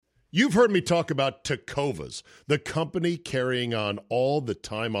You've heard me talk about Tecovas, the company carrying on all the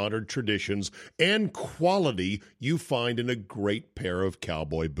time-honored traditions and quality you find in a great pair of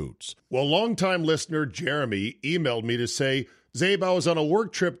cowboy boots. Well, longtime listener Jeremy emailed me to say, Zabe, I was on a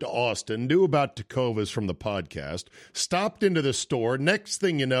work trip to Austin, knew about Tecovas from the podcast, stopped into the store. Next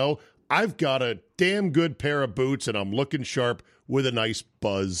thing you know, I've got a damn good pair of boots and I'm looking sharp with a nice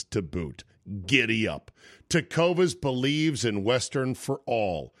buzz to boot. Giddy up. Tecovas believes in Western for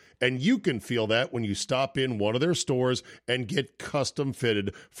all, and you can feel that when you stop in one of their stores and get custom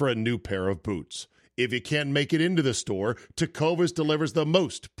fitted for a new pair of boots. If you can't make it into the store, Tecovas delivers the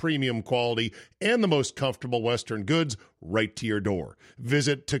most premium quality and the most comfortable Western goods right to your door.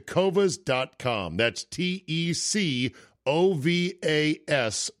 Visit tecovas.com. That's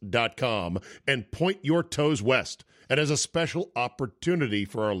TECOVAS.com and point your toes west. And as a special opportunity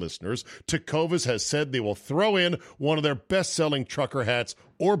for our listeners, Tecovas has said they will throw in one of their best-selling trucker hats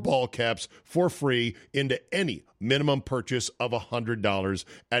or ball caps for free into any minimum purchase of $100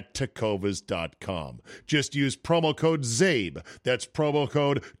 at tecovas.com. Just use promo code ZABE. That's promo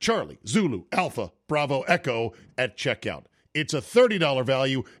code Charlie, Zulu, Alpha, Bravo, Echo at checkout. It's a $30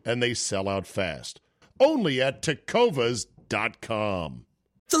 value, and they sell out fast. Only at tecovas.com.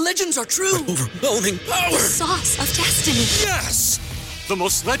 The legends are true. Overwhelming power! The sauce of destiny. Yes! The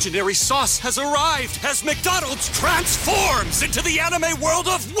most legendary sauce has arrived as McDonald's transforms into the anime world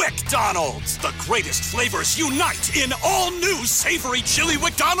of WickDonald's. The greatest flavors unite in all new savory chili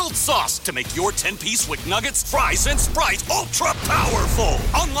McDonald's sauce to make your 10-piece Wick Nuggets, fries, and Sprite ultra-powerful.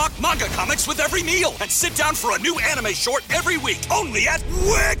 Unlock manga comics with every meal and sit down for a new anime short every week only at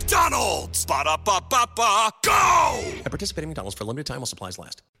WickDonald's. Ba-da-ba-ba-ba, go! At participating McDonald's for a limited time while supplies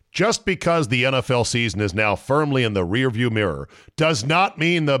last. Just because the NFL season is now firmly in the rearview mirror does not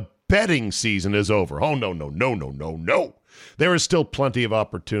mean the betting season is over. Oh, no, no, no, no, no, no. There is still plenty of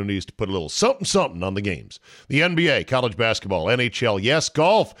opportunities to put a little something on the games. The NBA, college basketball, NHL, yes,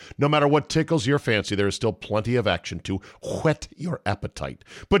 golf. No matter what tickles your fancy, there is still plenty of action to whet your appetite.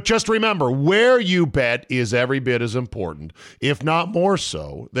 But just remember, where you bet is every bit as important, if not more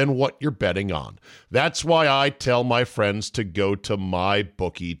so, than what you're betting on. That's why I tell my friends to go to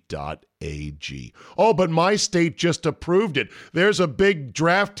mybookie.ag. Oh, but my state just approved it. There's a big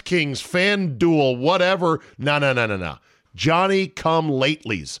DraftKings, FanDuel, whatever. No.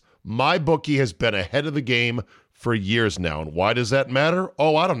 Johnny-come-latelys. MyBookie has been ahead of the game for years now. And why does that matter?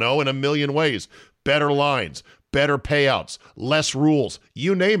 Oh, I don't know, in a million ways. Better lines, better payouts, less rules,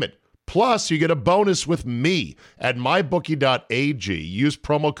 you name it. Plus, you get a bonus with me at mybookie.ag. Use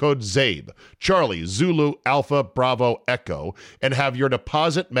promo code ZABE, Charlie, Zulu, Alpha, Bravo, Echo, and have your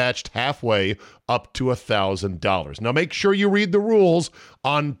deposit matched halfway up to $1,000. Now, make sure you read the rules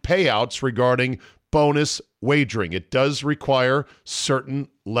on payouts regarding bonus wagering. It does require certain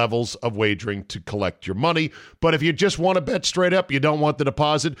levels of wagering to collect your money, but if you just want to bet straight up, you don't want the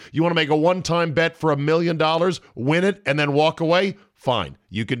deposit, you want to make a one-time bet for $1 million, win it, and then walk away, fine.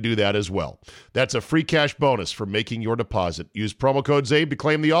 You can do that as well. That's a free cash bonus for making your deposit. Use promo code ZABE to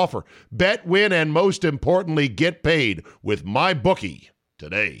claim the offer. Bet, win, and most importantly, get paid with MyBookie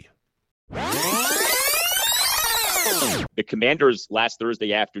today. The Commanders last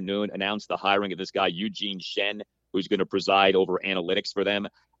Thursday afternoon announced the hiring of this guy, Eugene Shen, who's going to preside over analytics for them.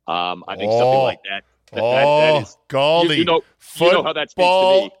 I think something like that. That is, Galdi. You know how that speaks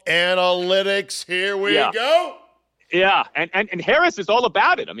to me. Analytics, here we go. Yeah, and Harris is all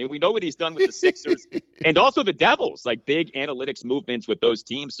about it. I mean, we know what he's done with the Sixers and also the Devils, like big analytics movements with those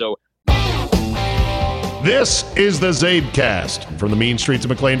teams. So this is the Zabecast, from the mean streets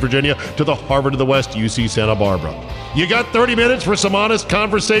of McLean, Virginia, to the Harvard of the West, UC Santa Barbara. You got 30 minutes for some honest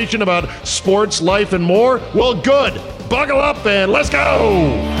conversation about sports, life, and more? Well, good. Buckle up and let's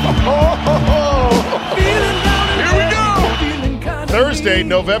go. Here we go. Thursday,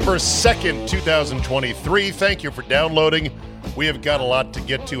 November 2nd, 2023. Thank you for downloading. We have got a lot to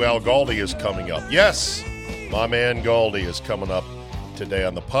get to. Al Galdi is coming up. Yes, my man Galdi is coming up today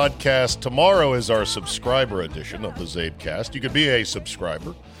on the podcast. Tomorrow is our subscriber edition of the Zabecast. You could be a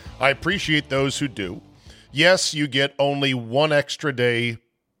subscriber. I appreciate those who do. Yes, you get only one extra day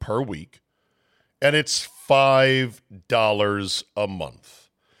per week, and it's $5 a month.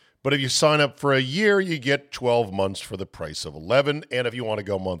 But if you sign up for a year, you get 12 months for the price of 11. And if you want to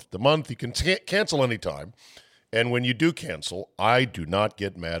go month to month, you can cancel anytime. And when you do cancel, I do not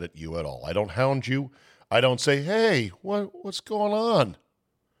get mad at you at all. I don't hound you. I don't say, hey, what's going on?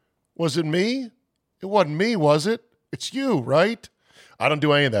 Was it me? It wasn't me, was it? It's you, right? I don't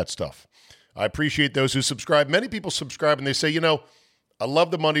do any of that stuff. I appreciate those who subscribe. Many people subscribe and they say, I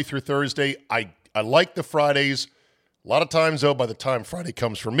love the Monday through Thursday. I like the Fridays. A lot of times, though, by the time Friday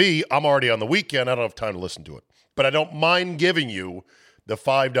comes for me, I'm already on the weekend. I don't have time to listen to it. But I don't mind giving you the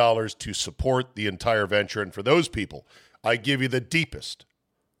 $5 to support the entire venture. And for those people, I give you the deepest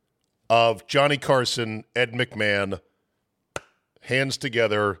of Johnny Carson, Ed McMahon, hands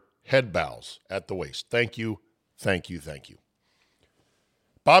together, head bows at the waist. Thank you, thank you, thank you.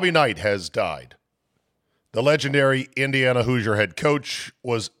 Bobby Knight has died. The legendary Indiana Hoosier head coach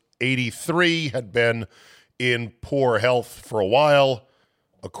was 83, had been in poor health for a while.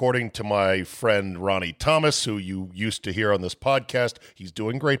 According to my friend Ronnie Thomas, who you used to hear on this podcast, he's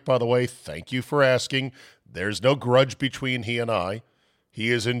doing great, by the way. Thank you for asking. There's no grudge between he and I.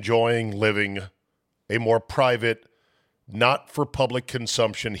 He is enjoying living a more private, not for public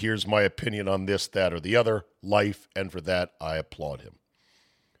consumption, here's my opinion on this, that, or the other, life, and for that, I applaud him.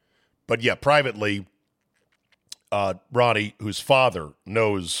 But yeah, privately, Ronnie, whose father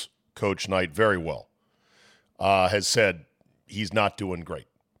knows Coach Knight very well, has said he's not doing great.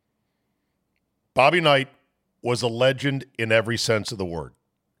 Bobby Knight was a legend in every sense of the word.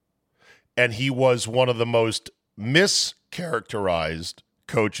 And he was one of the most mischaracterized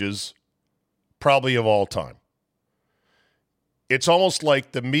coaches probably of all time. It's almost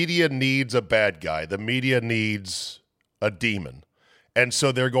like the media needs a bad guy. The media needs a demon. And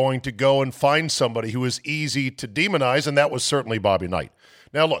so they're going to go and find somebody who is easy to demonize, and that was certainly Bobby Knight.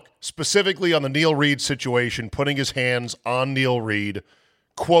 Now look, specifically on the Neil Reed situation, putting his hands on Neil Reed,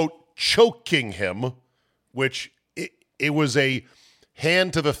 quote, choking him, which it was a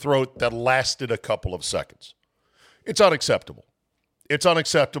hand to the throat that lasted a couple of seconds. It's unacceptable. It's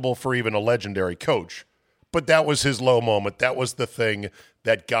unacceptable for even a legendary coach, but that was his low moment. That was the thing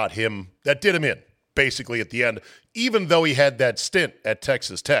that got him, that did him in, basically at the end, even though he had that stint at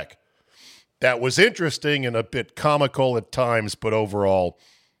Texas Tech. That was interesting and a bit comical at times, but overall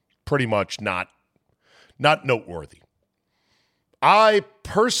pretty much not noteworthy. I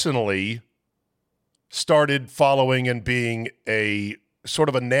personally started following and being a sort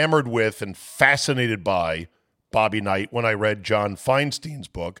of enamored with and fascinated by Bobby Knight when I read John Feinstein's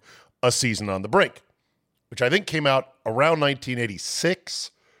book, A Season on the Brink, which I think came out around 1986,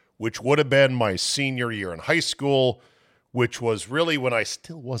 which would have been my senior year in high school, which was really when I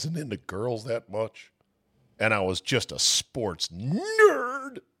still wasn't into girls that much, and I was just a sports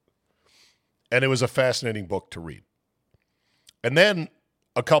nerd. And it was a fascinating book to read. And then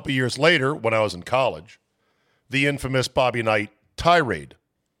a couple years later, when I was in college, the infamous Bobby Knight tirade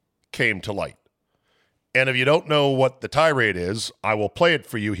came to light. And if you don't know what the tirade is, I will play it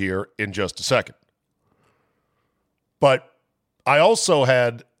for you here in just a second. But I also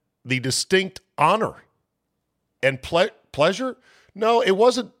had the distinct honor and pleasure. No, it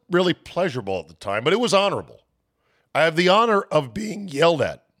wasn't really pleasurable at the time, but it was honorable. I have the honor of being yelled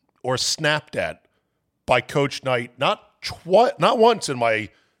at or snapped at by Coach Knight, not once in my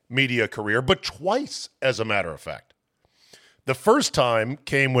media career, but twice, as a matter of fact. The first time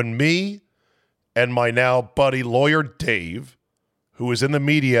came when me and my now buddy lawyer Dave, who was in the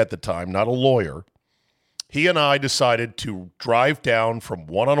media at the time, not a lawyer, he and I decided to drive down from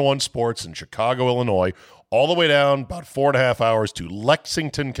One-on-One Sports in Chicago, Illinois, all the way down about 4.5 hours to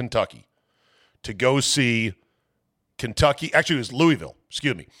Lexington, Kentucky, to go see Kentucky. Actually, it was Louisville.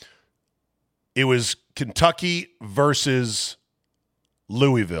 Excuse me. It was Kentucky versus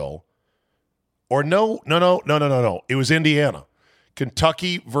Louisville. Or no. It was Indiana.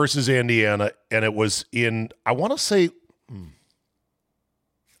 Kentucky versus Indiana, and it was in, I want to say,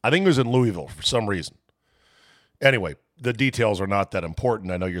 I think it was in Louisville for some reason. Anyway, the details are not that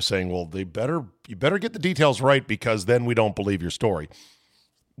important. I know you're saying, well, you better get the details right because then we don't believe your story.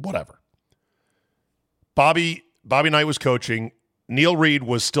 Whatever. Bobby Knight was coaching. Neil Reed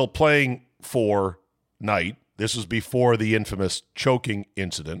was still playing for Knight. This was before the infamous choking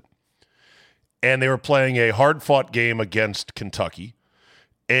incident. And they were playing a hard-fought game against Kentucky.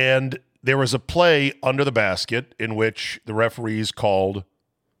 And there was a play under the basket in which the referees called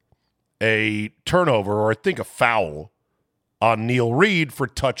a turnover, or I think a foul, on Neil Reed for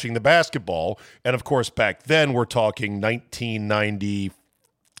touching the basketball. And, of course, back then we're talking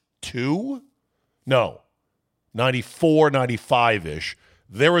 1992? No, 94, 95-ish.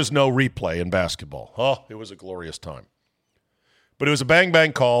 There was no replay in basketball. Oh, it was a glorious time. But it was a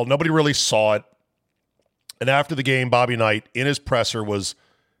bang-bang call. Nobody really saw it. And after the game, Bobby Knight, in his presser, was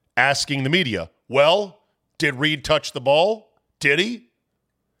asking the media, well, did Reed touch the ball? Did he?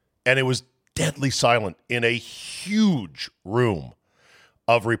 And it was deadly silent in a huge room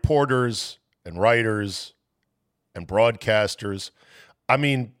of reporters and writers and broadcasters. I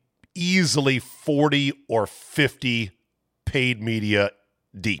mean, easily 40 or 50 paid media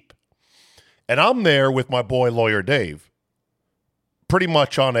deep. And I'm there with my boy, Lawyer Dave, pretty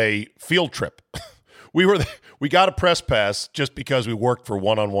much on a field trip. We got a press pass just because we worked for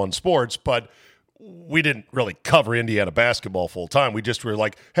one-on-one sports, but we didn't really cover Indiana basketball full time. We just were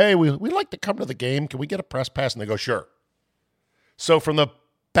like, hey, we'd like to come to the game. Can we get a press pass? And they go, sure. So from the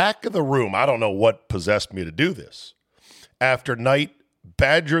back of the room, I don't know what possessed me to do this. After Knight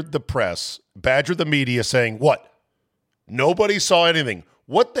badgered the press, badgered the media saying, what? Nobody saw anything.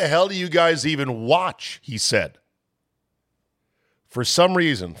 What the hell do you guys even watch? He said. For some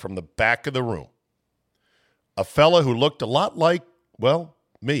reason, from the back of the room, a fella who looked a lot like, well,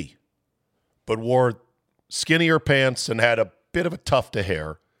 me, but wore skinnier pants and had a bit of a tuft of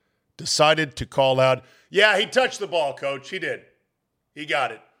hair, decided to call out, yeah, he touched the ball, coach. He did. He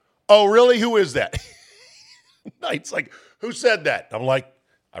got it. Oh, really? Who is that? Knight's like, who said that? I'm like,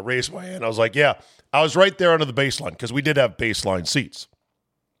 I raised my hand. I was like, yeah, I was right there under the baseline because we did have baseline seats.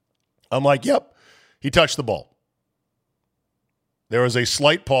 I'm like, yep, he touched the ball. There was a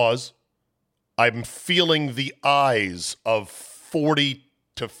slight pause. I'm feeling the eyes of 40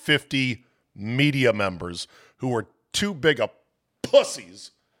 to 50 media members who were too big of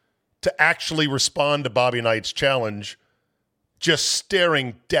pussies to actually respond to Bobby Knight's challenge, just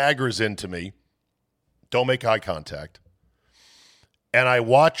staring daggers into me. Don't make eye contact. And I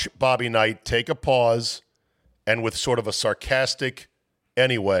watch Bobby Knight take a pause and with sort of a sarcastic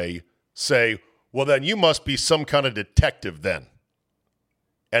anyway say, well, then you must be some kind of detective then.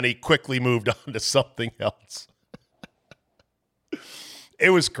 And he quickly moved on to something else. It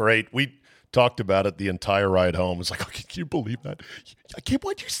was great. We talked about it the entire ride home. It's like, oh, can you believe that? I can't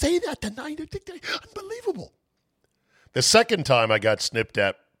believe you say that tonight. Unbelievable. The second time I got snipped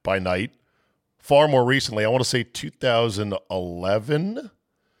at by Knight, far more recently, I want to say 2011,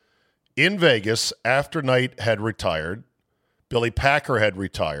 in Vegas, after Knight had retired, Billy Packer had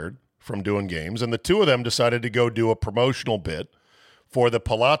retired from doing games, and the two of them decided to go do a promotional bit for the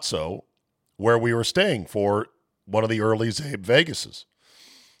Palazzo where we were staying for one of the early Zabe Vegases.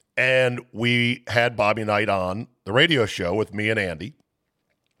 And we had Bobby Knight on the radio show with me and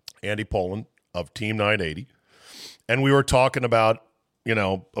Andy Poland of Team 980. And we were talking about,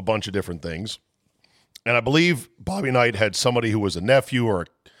 a bunch of different things. And I believe Bobby Knight had somebody who was a nephew or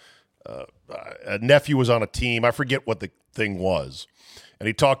a nephew was on a team. I forget what the thing was. And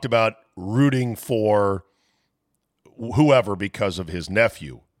he talked about rooting for whoever because of his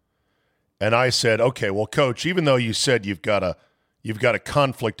nephew. And I said, okay, well, coach, even though you said you've got a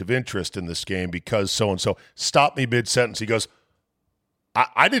conflict of interest in this game because so-and-so, stop me mid-sentence. He goes,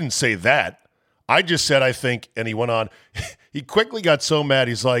 I didn't say that. I just said, I think, and he went on. He quickly got so mad.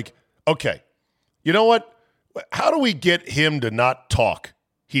 He's like, okay, you know what? How do we get him to not talk?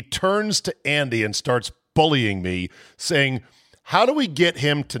 He turns to Andy and starts bullying me, saying, how do we get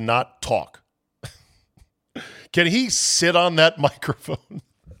him to not talk? Can he sit on that microphone?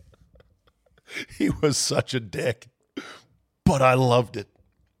 He was such a dick. But I loved it.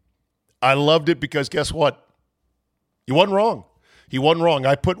 I loved it because guess what? He wasn't wrong. He wasn't wrong.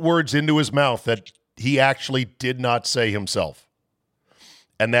 I put words into his mouth that he actually did not say himself.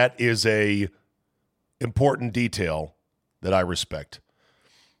 And that is a important detail that I respect.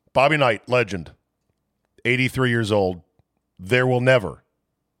 Bobby Knight, legend, 83 years old. There will never,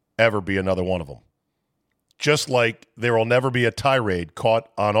 ever be another one of them. Just like there will never be a tirade caught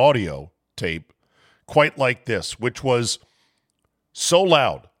on audio tape quite like this, which was so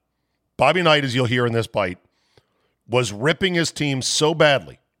loud. Bobby Knight, as you'll hear in this bite, was ripping his team so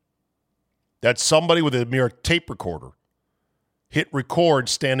badly that somebody with a mere tape recorder hit record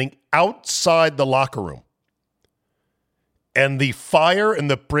standing outside the locker room. And the fire and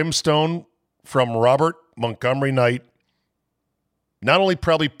the brimstone from Robert Montgomery Knight not only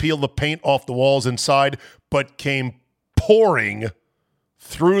probably peeled the paint off the walls inside, but came pouring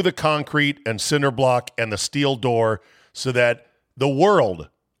through the concrete and cinder block and the steel door so that the world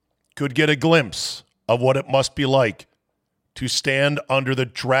could get a glimpse of what it must be like to stand under the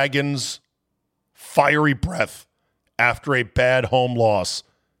Dragons' fiery breath after a bad home loss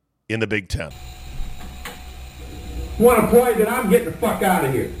in the Big Ten. Want to play, then I'm getting the fuck out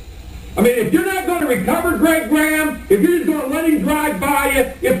of here. I mean, if you're not going to recover Greg Graham, if you're just going to let him drive by you,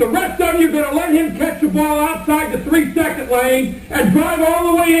 if the rest of you are going to let him catch the ball outside the 3-second lane and drive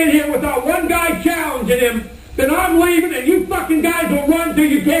all the way in here without one guy challenging him, then I'm leaving and you fucking guys will run till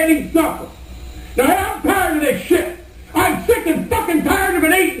you can't even suffer. Now, I'm tired of this shit. I'm sick and fucking tired of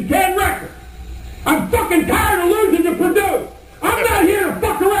an 8-10 record. I'm fucking tired of losing to Purdue. I'm not here to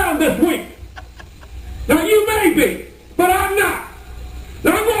fuck around this week. Now, you may be, but I'm not.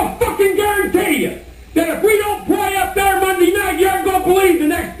 Now, I'm going to fucking guarantee you that if we don't play up there Monday night, you aren't going to believe the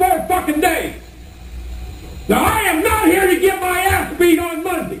next 4 fucking days.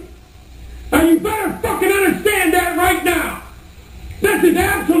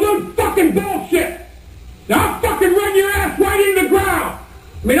 absolute fucking bullshit. Now I'll fucking run your ass right into the ground.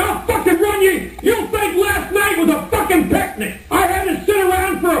 I mean, I'll fucking run you. You'll think last night was a fucking picnic. I had to sit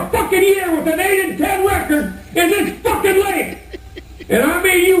around for a fucking year with an 8-10 record in this fucking league. And I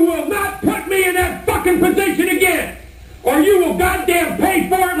mean, you will not put me in that fucking position again. Or you will goddamn pay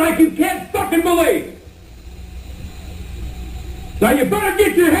for it like you can't fucking believe. Now you better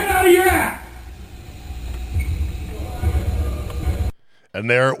get your head out of your ass. And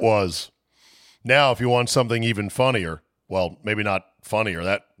there it was. Now, if you want something even funnier, well, maybe not funnier.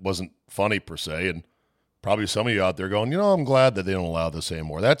 That wasn't funny per se. And probably some of you out there going, I'm glad that they don't allow this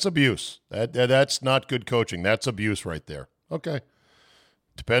anymore. That's abuse. That's not good coaching. That's abuse right there. Okay.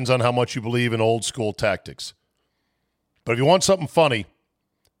 Depends on how much you believe in old school tactics. But if you want something funny,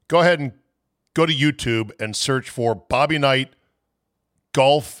 go ahead and go to YouTube and search for Bobby Knight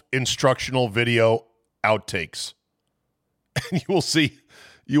golf instructional video outtakes. And you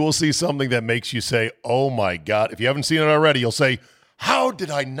will see something that makes you say, oh my God. If you haven't seen it already, you'll say, how did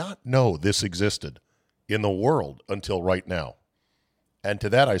I not know this existed in the world until right now? And to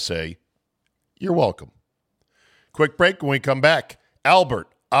that I say, you're welcome. Quick break. When we come back, Albert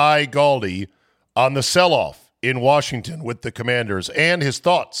I. Galdi on the sell-off in Washington with the Commanders and his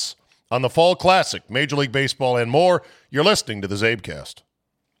thoughts on the Fall Classic, Major League Baseball, and more. You're listening to the Zabecast.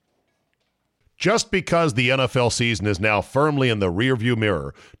 Just because the NFL season is now firmly in the rearview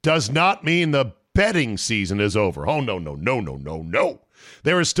mirror does not mean the betting season is over. Oh, no.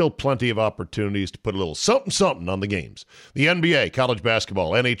 There is still plenty of opportunities to put a little something on the games. The NBA, college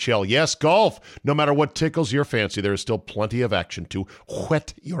basketball, NHL, yes, golf. No matter what tickles your fancy, there is still plenty of action to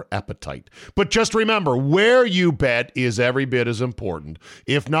whet your appetite. But just remember, where you bet is every bit as important,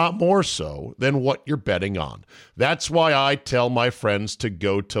 if not more so, than what you're betting on. That's why I tell my friends to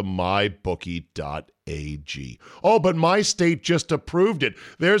go to mybookie.ag. Oh, but my state just approved it.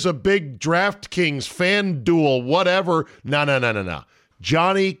 There's a big DraftKings fan duel, whatever. No.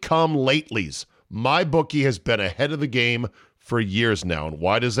 Johnny come latelys. My bookie has been ahead of the game for years now. And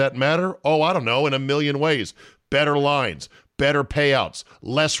why does that matter? Oh, I don't know, in a million ways. Better lines, better payouts,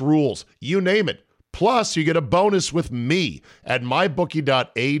 less rules, you name it. Plus, you get a bonus with me at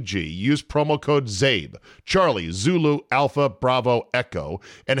mybookie.ag. Use promo code ZABE, Charlie, Zulu, Alpha, Bravo, Echo,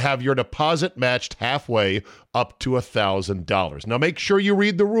 and have your deposit matched halfway up to $1,000. Now, make sure you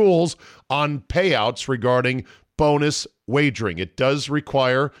read the rules on payouts regarding bonus wagering. It does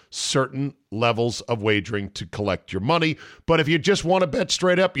require certain levels of wagering to collect your money. But if you just want to bet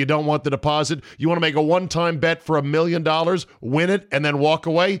straight up, you don't want the deposit, you want to make a one-time bet for $1 million, win it, and then walk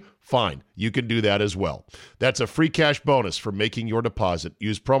away, fine. You can do that as well. That's a free cash bonus for making your deposit.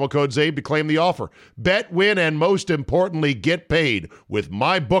 Use promo code ZABE to claim the offer. Bet, win, and most importantly, get paid with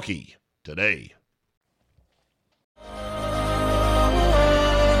MyBookie today.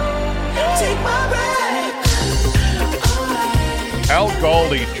 Take my breath. Al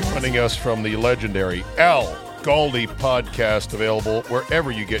Galdi joining us from the legendary Al Galdi podcast, available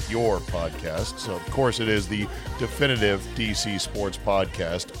wherever you get your podcasts. Of course, it is the definitive DC sports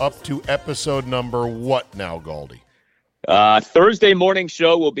podcast. Up to episode number what now, Galdi? Thursday morning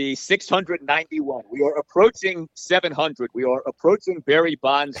show will be 691. We are approaching 700. We are approaching Barry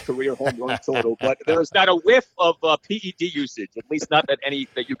Bonds' career home run total, but there is not a whiff of PED usage, at least not that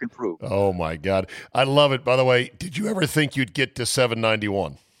you can prove. Oh, my God. I love it. By the way, did you ever think you'd get to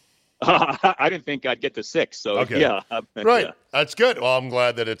 791? I didn't think I'd get to 6, so okay. Yeah. Right. Yeah. That's good. Well, I'm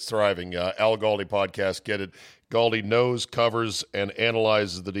glad that it's thriving. Al Galdi podcast, get it. Galdi knows, covers, and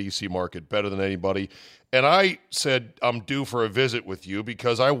analyzes the DC market better than anybody. And I said I'm due for a visit with you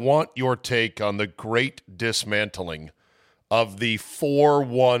because I want your take on the great dismantling of the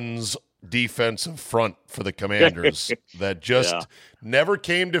 4-1s defensive front for the Commanders that just never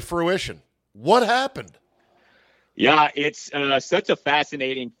came to fruition. What happened? Yeah, it's such a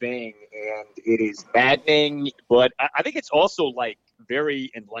fascinating thing, and it is maddening, but I think it's also like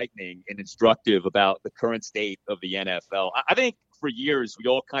very enlightening and instructive about the current state of the NFL. I think for years we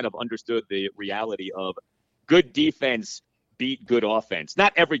all kind of understood the reality of good defense beat good offense.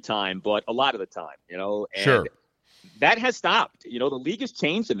 Not every time, but a lot of the time, and sure. That has stopped. The league has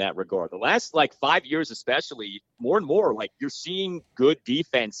changed in that regard. The last 5 years, especially, more and more, you're seeing good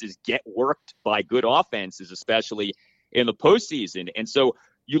defenses get worked by good offenses, especially in the postseason. And so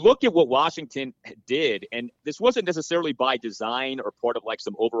you look at what Washington did, and this wasn't necessarily by design or part of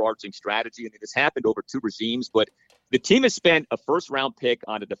some overarching strategy. I mean, this happened over two regimes, but the team has spent a first-round pick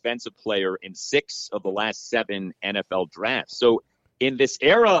on a defensive player in 6 of the last 7 NFL drafts. So in this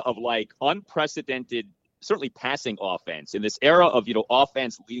era of unprecedented, certainly passing offense, in this era of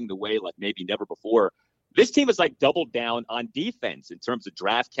offense leading the way like maybe never before, This team has like doubled down on defense in terms of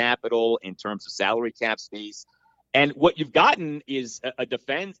draft capital, in terms of salary cap space. And what you've gotten is a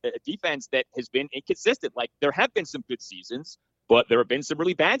defense that has been inconsistent. Like, there have been some good seasons, but there have been some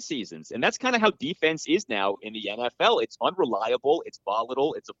really bad seasons. And that's kind of how defense is now in the NFL. It's unreliable. It's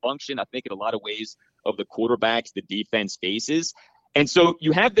volatile. It's a function, I think, in a lot of ways of the quarterbacks the defense faces. And so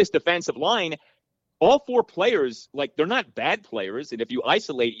you have this defensive line. All four players, like, they're not bad players. And if you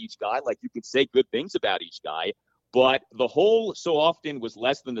isolate each guy, like, you could say good things about each guy. But the whole so often was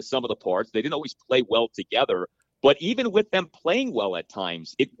less than the sum of the parts. They didn't always play well together. But even with them playing well at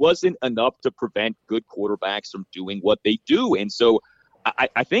times, it wasn't enough to prevent good quarterbacks from doing what they do. And so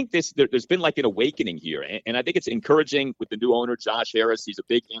I think there's been like an awakening here. And I think it's encouraging with the new owner, Josh Harris. He's a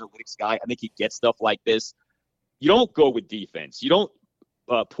big analytics guy. I think he gets stuff like this. You don't go with defense. You don't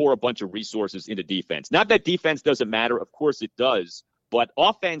pour a bunch of resources into defense. Not that defense doesn't matter. Of course it does. But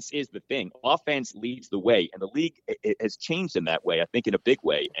offense is the thing. Offense leads the way. And the league has changed in that way, I think, in a big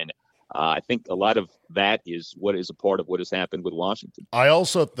way. And I think a lot of that is what is a part of what has happened with Washington. I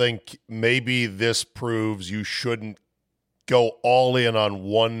also think maybe this proves you shouldn't go all in on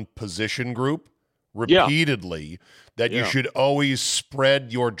one position group repeatedly, that you should always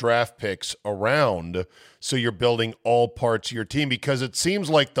spread your draft picks around so you're building all parts of your team, because it seems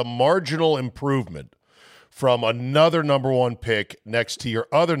like the marginal improvement from another number one pick next to your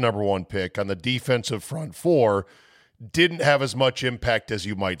other number one pick on the defensive front four didn't have as much impact as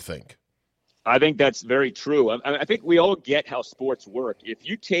you might think. I think that's very true. I think we all get how sports work. If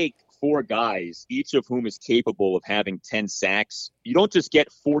you take four guys, each of whom is capable of having 10 sacks, you don't just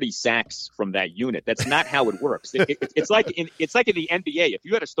get 40 sacks from that unit. That's not how it works. It's like in the NBA. If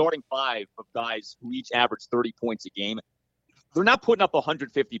you had a starting five of guys who each average 30 points a game, they're not putting up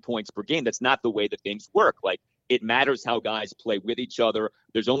 150 points per game. That's not the way that things work. Like, it matters how guys play with each other.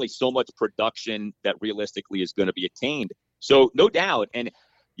 There's only so much production that realistically is going to be attained. So no doubt. And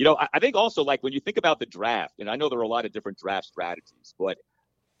I think also, like, when you think about the draft, and I know there are a lot of different draft strategies, but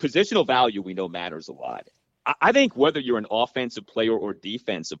positional value we know matters a lot. I think whether you're an offensive player or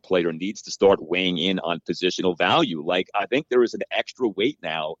defensive player needs to start weighing in on positional value. Like, I think there is an extra weight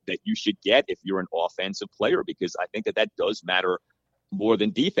now that you should get if you're an offensive player, because I think that does matter more than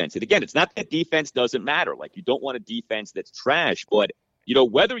defense. And again, it's not that defense doesn't matter. Like, you don't want a defense that's trash, but,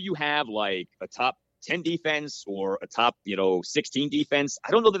 whether you have like a top 10 defense or a top, 16 defense,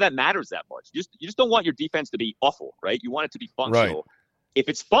 I don't know that matters that much. You just don't want your defense to be awful, right? You want it to be functional. Right. If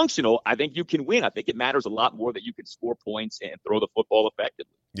it's functional, I think you can win. I think it matters a lot more that you can score points and throw the football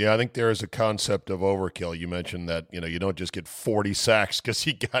effectively. Yeah, I think there is a concept of overkill. You mentioned that, you don't just get 40 sacks because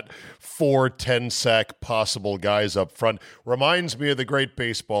you got 4 10-sack possible guys up front. Reminds me of the great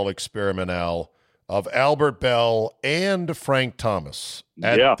baseball experiment, Al, of Albert Bell and Frank Thomas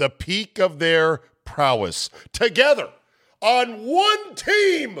at the peak of their prowess together on one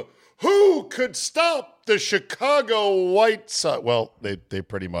team. Who could stop the Chicago White Sox? Well, they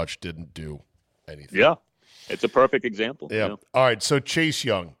pretty much didn't do anything. Yeah, it's a perfect example. Yeah. All right, so Chase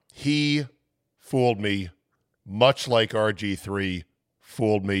Young, he fooled me, much like RG3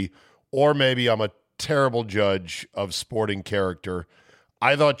 fooled me, or maybe I'm a terrible judge of sporting character.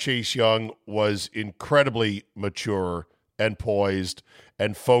 I thought Chase Young was incredibly mature and poised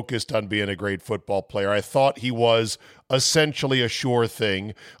and focused on being a great football player. I thought he was essentially a sure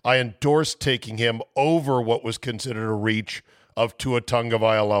thing. I endorsed taking him over what was considered a reach of Tua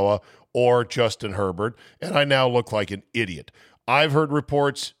Tagovailoa or Justin Herbert, and I now look like an idiot. I've heard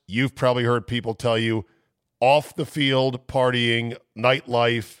reports, you've probably heard people tell you, off the field, partying,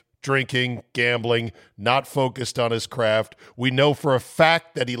 nightlife, drinking, gambling, not focused on his craft. We know for a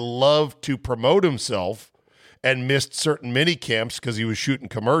fact that he loved to promote himself and missed certain mini camps because he was shooting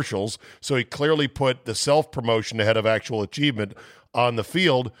commercials. So he clearly put the self-promotion ahead of actual achievement on the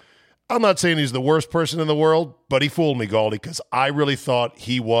field. I'm not saying he's the worst person in the world, but he fooled me, Galdi, because I really thought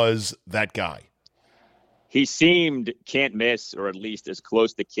he was that guy. He seemed can't miss, or at least as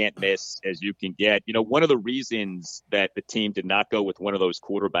close to can't miss as you can get. One of the reasons that the team did not go with one of those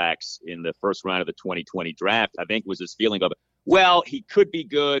quarterbacks in the first round of the 2020 draft, I think, was this feeling of, well, he could be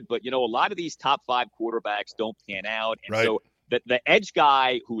good, but, a lot of these top 5 quarterbacks don't pan out. And so the edge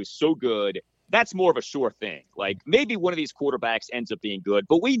guy who is so good, that's more of a sure thing. Like, maybe one of these quarterbacks ends up being good,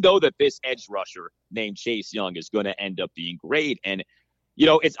 but we know that this edge rusher named Chase Young is going to end up being great. And,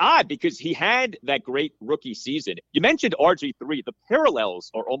 it's odd because he had that great rookie season. You mentioned RG3. The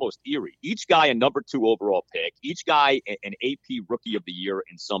parallels are almost eerie. Each guy a number 2 overall pick, each guy an AP rookie of the year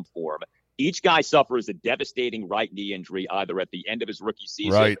in some form. Each guy suffers a devastating right knee injury either at the end of his rookie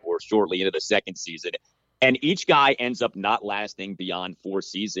season or shortly into the second season. And each guy ends up not lasting beyond 4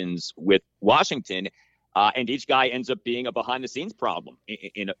 seasons with Washington. And each guy ends up being a behind-the-scenes problem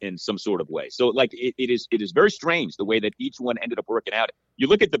in some sort of way. So, like, it is very strange the way that each one ended up working out. You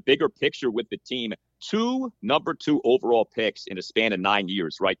look at the bigger picture with the team, 2 number 2 overall picks in a span of 9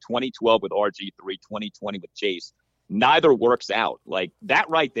 years, right? 2012 with RG3, 2020 with Chase. Neither works out. Like, that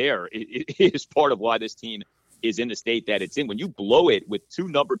right there is part of why this team is in the state that it's in. When you blow it with 2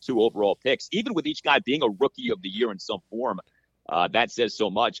 number 2 overall picks, even with each guy being a rookie of the year in some form, that says so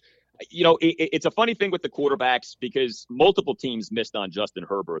much. You know, it's a funny thing with the quarterbacks because multiple teams missed on Justin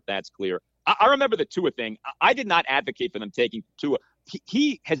Herbert. That's clear. I remember the Tua thing. I did not advocate for them taking Tua.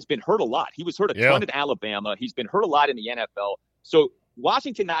 He has been hurt a lot. He was hurt a ton at Alabama. He's been hurt a lot in the NFL. So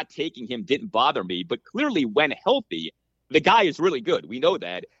Washington not taking him didn't bother me. But clearly, when healthy, the guy is really good. We know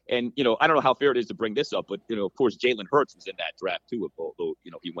that. And, you know, I don't know how fair it is to bring this up, but, you know, of course, Jalen Hurts was in that draft too, although,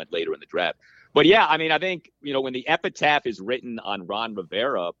 you know, he went later in the draft. But, yeah, I mean, I think, you know, when the epitaph is written on Ron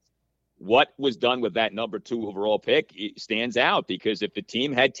Rivera, what was done with that number 2 overall pick stands out because if the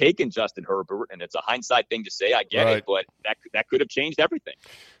team had taken Justin Herbert, and it's a hindsight thing to say, I get it, but that could have changed everything.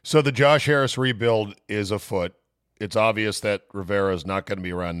 So the Josh Harris rebuild is afoot. It's obvious that Rivera is not going to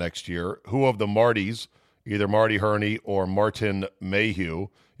be around next year. Who of the Martys, either Marty Herney or Martin Mayhew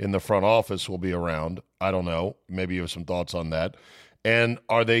in the front office will be around? I don't know. Maybe you have some thoughts on that. And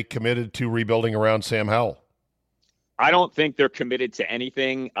are they committed to rebuilding around Sam Howell? I don't think they're committed to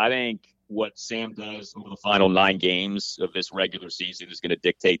anything. I think what Sam does over the final 9 games of this regular season is going to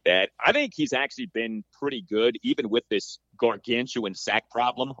dictate that. I think he's actually been pretty good, even with this gargantuan sack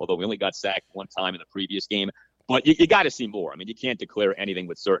problem, although we only got sacked 1 time in the previous game. But you got to see more. I mean, you can't declare anything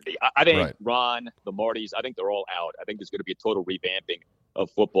with certainty. I think Ron, the Martys, I think they're all out. I think there's going to be a total revamping of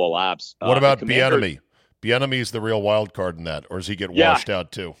football ops. What about Bieniemy? Bieniemy's the real wild card in that, or does he get washed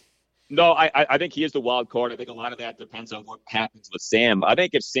out too? No, I think he is the wild card. I think a lot of that depends on what happens with Sam. I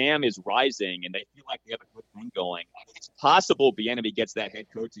think if Sam is rising and they feel like they have a good thing going, I think it's possible Bieniemy gets that head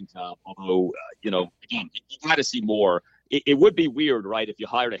coaching job. Although, you know, again, you got to see more. It would be weird, right, if you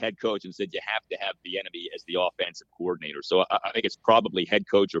hired a head coach and said you have to have Bieniemy as the offensive coordinator. So I think it's probably head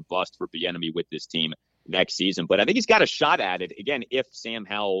coach or bust for Bieniemy with this team next season. But I think he's got a shot at it, again, if Sam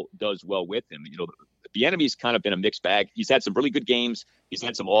Howell does well with him. You know, Bieniemy's kind of been a mixed bag. He's had some really good games. He's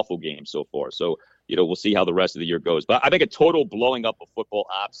had some awful games so far. So, you know, we'll see how the rest of the year goes. But I think a total blowing up of football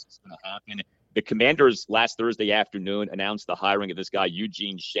ops is going to happen. The Commanders last Thursday afternoon announced the hiring of this guy,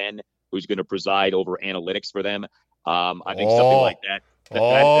 Eugene Shen, who's going to preside over analytics for them. I think something like that.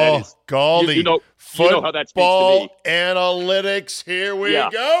 That is, golly. You know how that speaks to me. Analytics, here we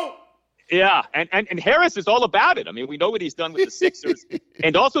go. Yeah, and Harris is all about it. I mean, we know what he's done with the Sixers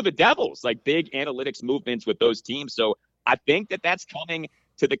and also the Devils, like big analytics movements with those teams. So I think that that's coming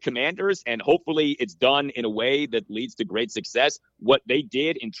to the Commanders, and hopefully it's done in a way that leads to great success. What they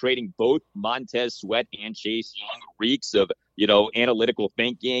did in trading both Montez Sweat and Chase Young reeks of, you know, analytical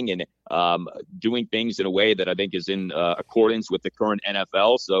thinking and doing things in a way that I think is in accordance with the current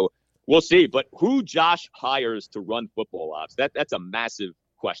NFL. So we'll see. But who Josh hires to run football ops, that's a massive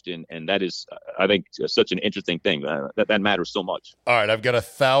question, and that is, I think, such an interesting thing that matters so much. All right, I've got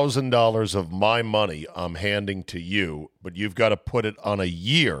 $1,000 of my money I'm handing to you, but you've got to put it on a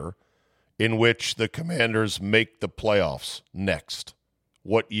year in which the Commanders make the playoffs next.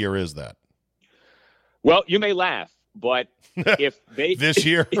 What year is that? Well, you may laugh, but if they this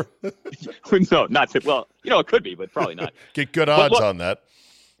year, no, not well, you know, it could be, but probably not. Get good odds on that.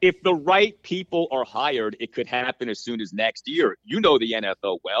 If the right people are hired, it could happen as soon as next year. You know the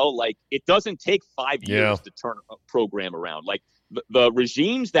NFL well. Like, it doesn't take 5 years to turn a program around. Like, the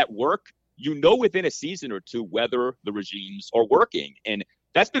regimes that work, you know within a season or two whether the regimes are working. And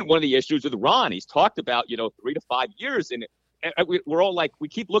that's been one of the issues with Ron. He's talked about, 3 to 5 years. And we're all like, we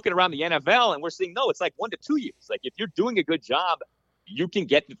keep looking around the NFL and we're seeing, no, it's like 1 to 2 years. Like, if you're doing a good job, you can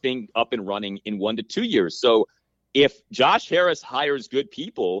get the thing up and running in 1 to 2 years. So if Josh Harris hires good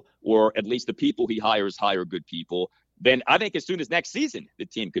people, or at least the people he hires hire good people, then I think as soon as next season, the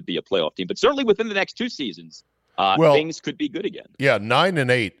team could be a playoff team. But certainly within the next 2 seasons, things could be good again. Yeah,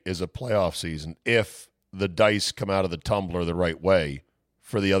 9-8 is a playoff season if the dice come out of the tumbler the right way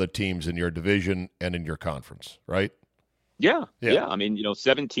for the other teams in your division and in your conference, right? Yeah. I mean,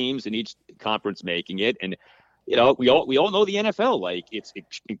 7 teams in each conference making it, and we all know the NFL. Like, it's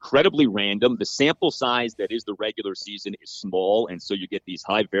incredibly random. The sample size that is the regular season is small, and so you get these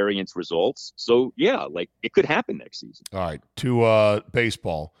high variance results. So yeah, like, it could happen next season. All right, to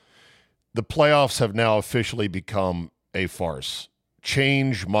baseball. The playoffs have now officially become a farce.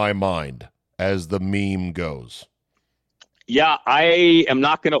 Change my mind, as the meme goes. Yeah, I am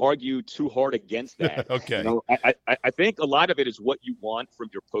not going to argue too hard against that. Okay. You know, I think a lot of it is what you want from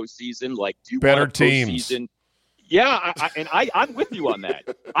your postseason. Like, do you Better want a teams. postseason? Yeah, I'm with you on that.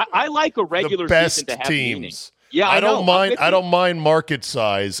 I like a regular The best season to have teams. meaning. Yeah, I don't know. mind. I don't mind market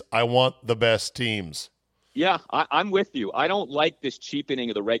size. I want the best teams. Yeah, I'm with you. I don't like this cheapening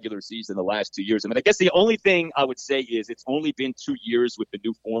of the regular season the last 2 years. I mean, I guess the only thing I would say is it's only been 2 years with the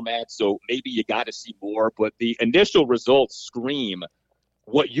new format, so maybe you got to see more. But the initial results scream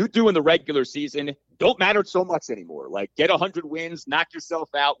what you do in the regular season don't matter so much anymore. Like, get 100 wins, knock yourself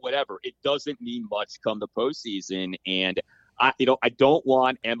out, whatever. It doesn't mean much come the postseason. And I don't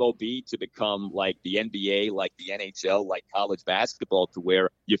want MLB to become like the NBA, like the NHL, like college basketball, to where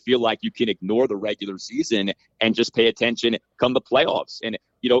you feel like you can ignore the regular season and just pay attention come the playoffs. And,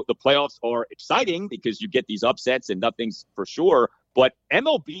 the playoffs are exciting because you get these upsets and nothing's for sure. But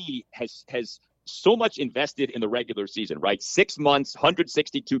MLB has so much invested in the regular season, right? 6 months,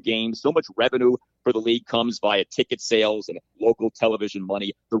 162 games, so much revenue for the league comes via ticket sales and local television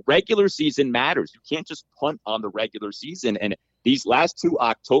money. The regular season matters. You can't just punt on the regular season. And these last 2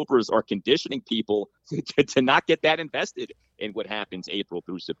 Octobers are conditioning people to not get that invested in what happens April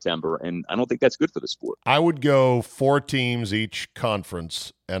through September. And I don't think that's good for the sport. I would go 4 teams each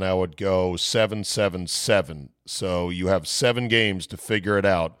conference, and I would go 7-7-7. So you have 7 games to figure it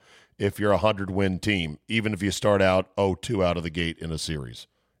out if you're a 100-win team, even if you start out 0-2 out of the gate in a series.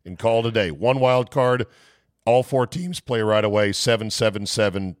 And call it a day. 1 wild card, all 4 teams play right away,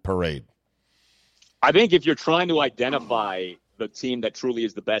 7-7-7 parade. I think if you're trying to identify the team that truly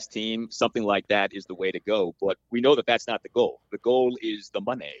is the best team, something like that is the way to go. But we know that that's not the goal. The goal is the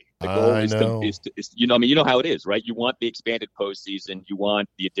money. The goal is you know how it is, right? You want the expanded postseason. You want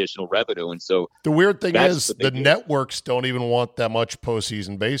the additional revenue. And so the weird thing is the networks don't even want that much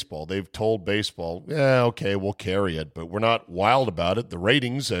postseason baseball. They've told baseball, yeah, okay, we'll carry it, but we're not wild about it. The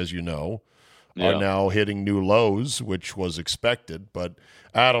ratings, as you know, are now hitting new lows, which was expected. But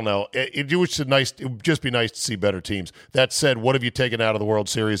I don't know. It would just be nice to see better teams. That said, what have you taken out of the World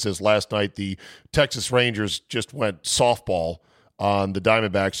Series? As last night, the Texas Rangers just went softball on the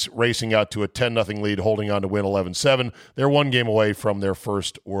Diamondbacks, racing out to a 10-0 lead, holding on to win 11-7. They're 1 game away from their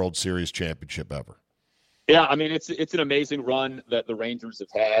first World Series championship ever. Yeah, I mean, it's an amazing run that the Rangers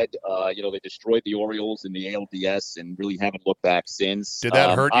have had. They destroyed the Orioles in the ALDS and really haven't looked back since. Did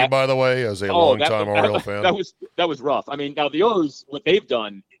that hurt you, by the way, as a longtime Oriole fan? That was rough. I mean, now the O's, what they've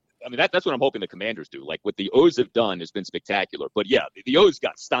done, I mean, that's what I'm hoping the Commanders do. Like, what the O's have done has been spectacular. But, yeah, the O's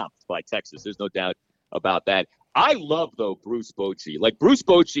got stomped by Texas. There's no doubt about that. I love, though, Bruce Bochy. Like, Bruce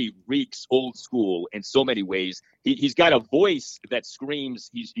Bochy reeks old school in so many ways. He's got a voice that screams.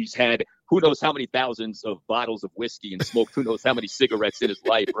 He's had who knows how many thousands of bottles of whiskey and smoked who knows how many cigarettes in his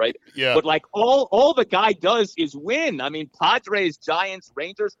life, right? Yeah. But, like, all the guy does is win. I mean, Padres, Giants,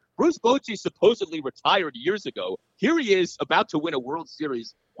 Rangers. Bruce Bochy supposedly retired years ago. Here he is about to win a World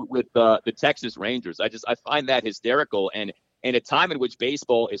Series with the Texas Rangers. I find that hysterical. And a time in which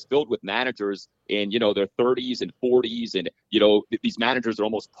baseball is filled with managers in, their 30s and 40s. And, these managers are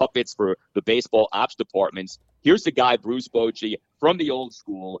almost puppets for the baseball ops departments. Here's the guy, Bruce Bochy, from the old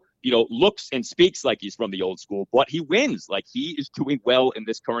school, looks and speaks like he's from the old school, but he wins. Like, he is doing well in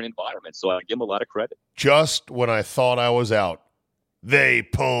this current environment. So I give him a lot of credit. Just when I thought I was out, they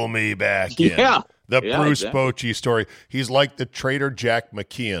pull me back in. Yeah. Bruce Bochy story. He's like the traitor Jack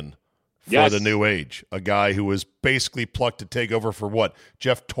McKeon for the new age, a guy who was basically plucked to take over for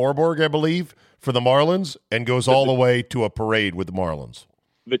Jeff Torborg, I believe, for the Marlins, and goes all the way to a parade with the Marlins.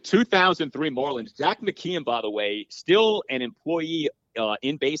 The 2003 Marlins. Jack McKeon, by the way, still an employee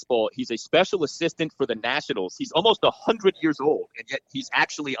in baseball. He's a special assistant for the Nationals. He's almost 100 years old, and yet he's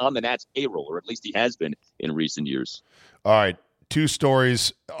actually on the Nats payroll, or at least he has been in recent years. All right, 2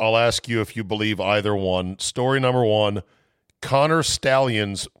 stories. I'll ask you if you believe either one. Story number 1, Connor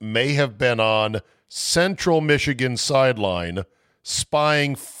Stallions may have been on Central Michigan sideline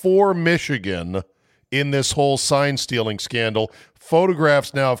spying for Michigan in this whole sign-stealing scandal.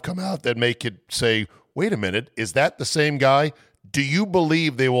 Photographs now have come out that make it say, wait a minute, is that the same guy? Do you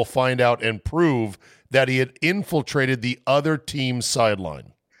believe they will find out and prove that he had infiltrated the other team's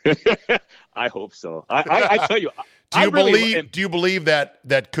sideline? I hope so. I tell you, do you believe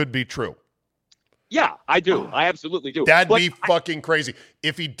that could be true? Yeah, I do. I absolutely do. That'd be fucking crazy.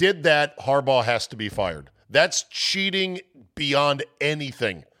 If he did that, Harbaugh has to be fired. That's cheating beyond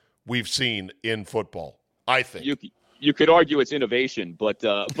anything we've seen in football, I think. You could argue it's innovation, but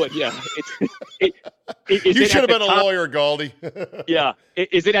yeah. You should have been a lawyer, Galdi. Yeah.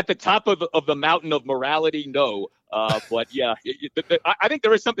 Is it at the top of the mountain of morality? No. But yeah, I think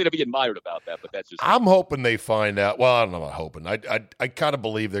there is something to be admired about that. But that's just. I'm hoping they find out. Well, I don't know about hoping. I kind of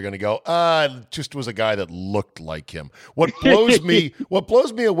believe they're going to go. It just was a guy that looked like him. What blows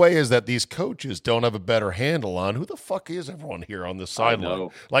me away is that these coaches don't have a better handle on who the fuck is everyone here on the sideline.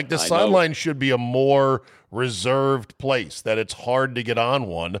 Like the sideline should be a more reserved place, that it's hard to get on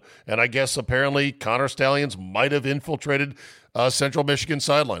one. And I guess apparently Connor Stallions might have infiltrated Central Michigan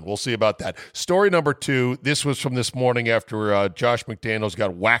sideline. We'll see about that. Story number 2, this was from this morning after Josh McDaniels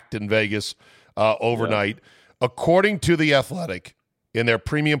got whacked in Vegas overnight. Yeah. According to The Athletic, in their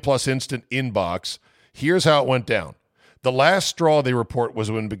Premium Plus Instant inbox, here's how it went down. The last straw, they report, was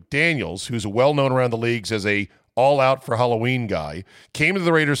when McDaniels, who's well-known around the leagues as a all-out for Halloween guy, came to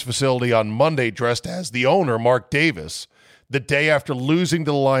the Raiders facility on Monday dressed as the owner, Mark Davis, the day after losing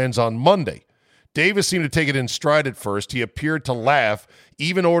to the Lions on Monday. Davis seemed to take it in stride at first. He appeared to laugh,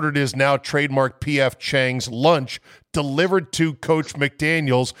 even ordered his now trademark P.F. Chang's lunch delivered to Coach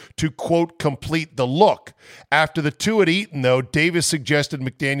McDaniels to, quote, complete the look. After the two had eaten, though, Davis suggested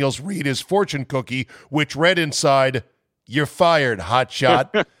McDaniels read his fortune cookie, which read inside, "You're fired,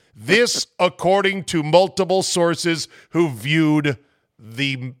 hotshot." This, according to multiple sources who viewed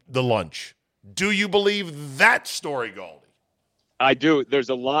the lunch. Do you believe that story, Goldie? I do. There's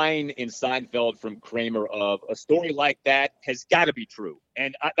a line in Seinfeld from Kramer of a story like that has got to be true.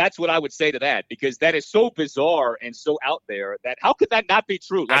 And that's what I would say to that, because that is so bizarre and so out there that how could that not be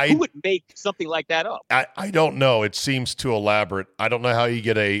true? Like, who would make something like that up? I don't know. It seems too elaborate. I don't know how you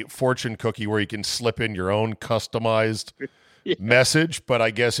get a fortune cookie where you can slip in your own customized message, but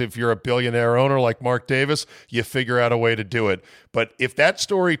I guess if you're a billionaire owner like Mark Davis, you figure out a way to do it. But if that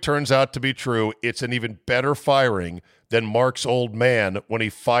story turns out to be true, it's an even better firing than Mark's old man when he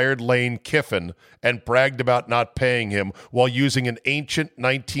fired Lane Kiffin and bragged about not paying him while using an ancient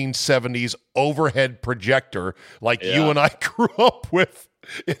 1970s overhead projector like you and I grew up with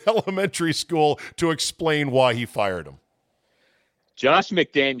in elementary school to explain why he fired him. Josh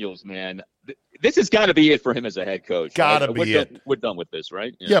McDaniels, man, this has got to be it for him as a head coach. Gotta be it. We're done with this,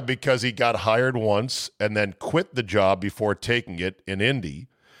 right? Yeah, because he got hired once and then quit the job before taking it in Indy.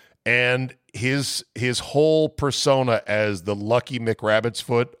 And his whole persona as the lucky McRabbit's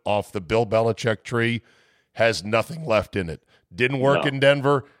foot off the Bill Belichick tree has nothing left in it. Didn't work in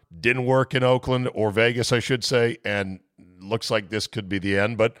Denver, didn't work in Oakland or Vegas, I should say, and looks like this could be the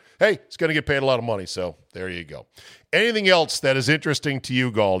end. But, hey, it's going to get paid a lot of money, so there you go. Anything else that is interesting to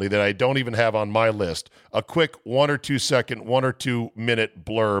you, Galdi, that I don't even have on my list? A quick 1 or 2 second, 1 or 2 minute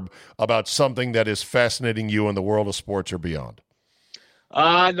blurb about something that is fascinating you in the world of sports or beyond.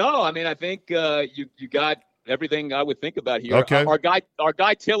 No, I mean, I think you got everything I would think about here. Okay. Our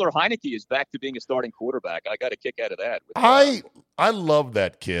guy Taylor Heineke is back to being a starting quarterback. I got a kick out of that. I love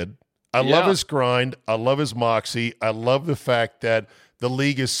that kid. I love his grind. I love his moxie. I love the fact that the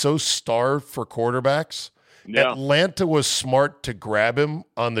league is so starved for quarterbacks. Yeah. Atlanta was smart to grab him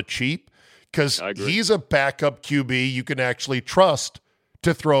on the cheap because he's a backup QB you can actually trust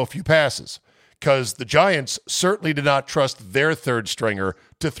to throw a few passes. Because the Giants certainly did not trust their third stringer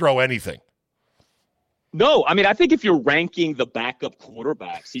to throw anything. No, I mean, I think if you're ranking the backup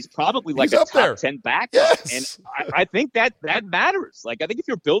quarterbacks, he's probably like a top 10 backup. Yes. And I think that matters. Like, I think if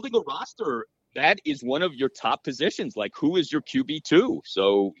you're building a roster, that is one of your top positions. Like, who is your QB2?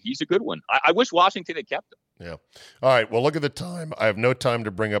 So he's a good one. I wish Washington had kept him. Yeah. All right. Well, look at the time. I have no time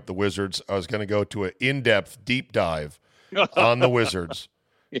to bring up the Wizards. I was going to go to an in-depth, deep dive on the Wizards.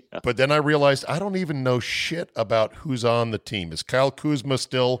 Yeah. But then I realized I don't even know shit about who's on the team. Is Kyle Kuzma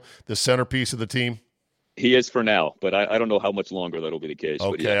still the centerpiece of the team? He is for now, but I don't know how much longer that'll be the case.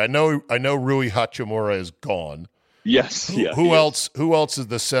 Okay, I know Rui Hachimura is gone. Yes. Who else is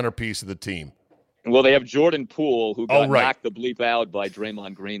the centerpiece of the team? Well, they have Jordan Poole, who got knocked the bleep out by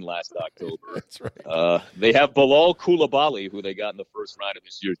Draymond Green last October. That's right. They have Bilal Coulibaly, who they got in the first round of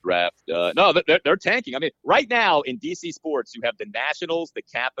this year's draft. No, they're tanking. I mean, right now in DC sports, you have the Nationals, the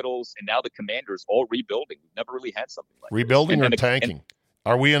Capitals, and now the Commanders all rebuilding. We've never really had something like rebuilding this. Or tanking?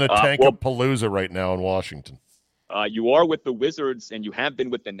 Are we in a tank-a-palooza right now in Washington? You are with the Wizards, and you have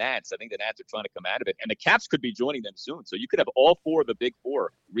been with the Nats. I think the Nats are trying to come out of it. And the Caps could be joining them soon. So you could have all four of the big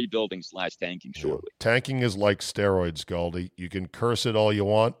four rebuilding / tanking shortly. Tanking is like steroids, Galdi. You can curse it all you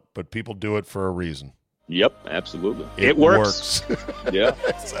want, but people do it for a reason. Yep, absolutely. It works. Yeah.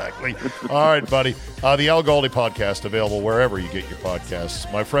 Exactly. All right, buddy. The Al Galdi podcast, available wherever you get your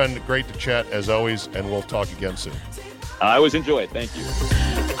podcasts. My friend, great to chat as always, and we'll talk again soon. I always enjoy it. Thank you.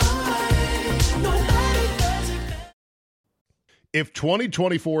 If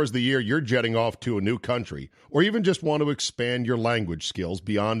 2024 is the year you're jetting off to a new country, or even just want to expand your language skills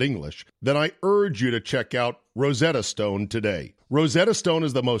beyond English, then I urge you to check out Rosetta Stone today. Rosetta Stone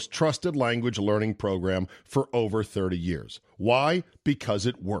is the most trusted language learning program for over 30 years. Why? Because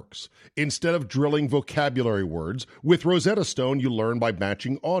it works. Instead of drilling vocabulary words, with Rosetta Stone you learn by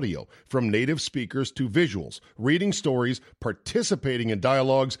matching audio, from native speakers to visuals, reading stories, participating in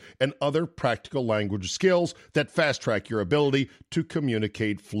dialogues, and other practical language skills that fast-track your ability to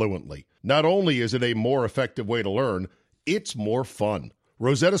communicate fluently. Not only is it a more effective way to learn, it's more fun.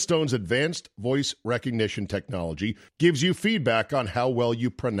 Rosetta Stone's advanced voice recognition technology gives you feedback on how well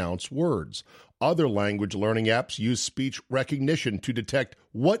you pronounce words. Other language learning apps use speech recognition to detect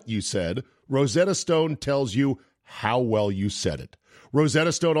what you said. Rosetta Stone tells you how well you said it.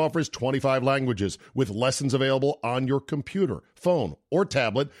 Rosetta Stone offers 25 languages with lessons available on your computer, phone, or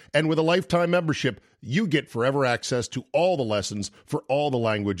tablet, and with a lifetime membership, you get forever access to all the lessons for all the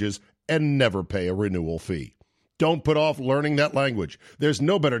languages and never pay a renewal fee. Don't put off learning that language. There's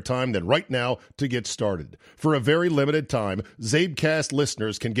no better time than right now to get started. For a very limited time, Zabecast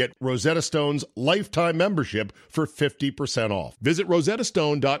listeners can get Rosetta Stone's lifetime membership for 50% off. Visit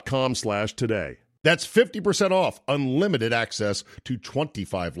rosettastone.com/today. That's 50% off unlimited access to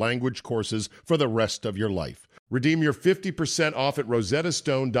 25 language courses for the rest of your life. Redeem your 50% off at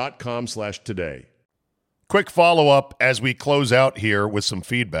rosettastone.com/today. Quick follow-up as we close out here with some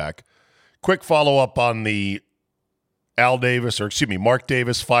feedback. Quick follow-up on the Mark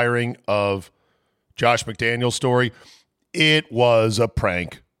Davis firing of Josh McDaniels story. It was a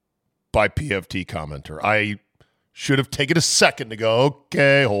prank by PFT commenter. I should have taken a second to go,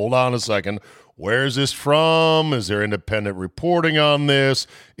 okay, hold on a second. Where's this from? Is there independent reporting on this?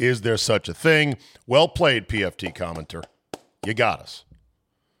 Is there such a thing? Well played, PFT commenter. You got us.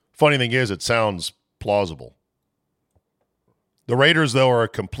 Funny thing is, it sounds plausible. The Raiders, though, are a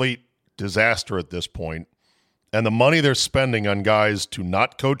complete disaster at this point. And the money they're spending on guys to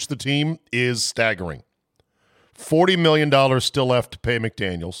not coach the team is staggering. $40 million still left to pay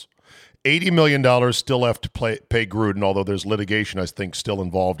McDaniels. $80 million still left to pay Gruden, although there's litigation, I think, still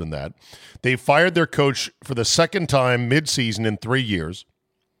involved in that. They fired their coach for the second time midseason in 3 years.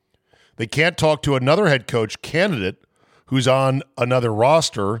 They can't talk to another head coach candidate who's on another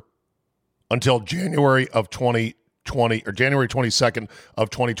roster until January of 2020 or January 22nd of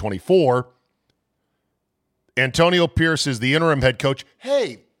 2024. Antonio Pierce is the interim head coach.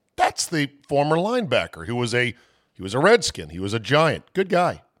 Hey, that's the former linebacker who was he was a Redskin. He was a Giant. Good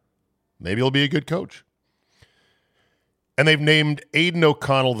guy. Maybe he'll be a good coach. And they've named Aiden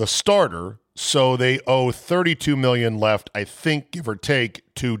O'Connell the starter, so they owe $32 million left, I think, give or take,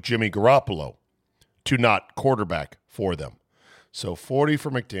 to Jimmy Garoppolo to not quarterback for them. So 40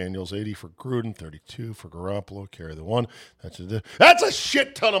 for McDaniels, 80 for Gruden, 32 for Garoppolo, carry the one. That's a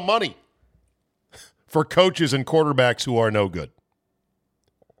shit ton of money for coaches and quarterbacks who are no good.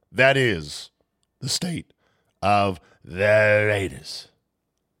 That is the state of the Raiders.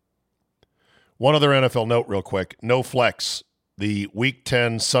 One other NFL note real quick. No flex. The Week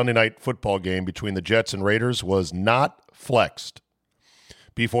 10 Sunday night football game between the Jets and Raiders was not flexed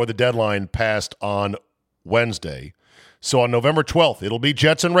before the deadline passed on Wednesday. So on November 12th, it'll be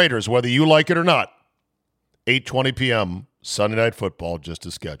Jets and Raiders, whether you like it or not. 8:20 p.m. Sunday night football, just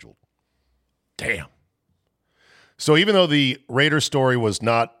as scheduled. Damn. So even though the Raiders story was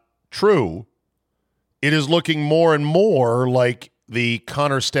not true, it is looking more and more like the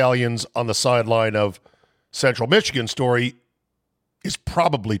Connor Stallions on the sideline of Central Michigan story is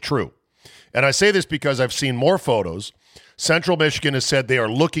probably true. And I say this because I've seen more photos. Central Michigan has said they are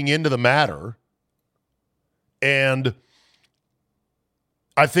looking into the matter. And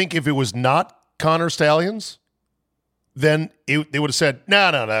I think if it was not Connor Stallions, then they would have said,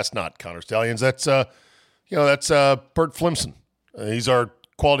 no, that's not Connor Stallions. That's Bert Flimson. He's our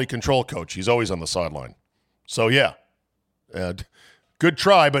quality control coach. He's always on the sideline. So, yeah, good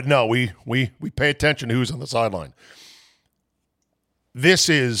try, but no, we pay attention to who's on the sideline. This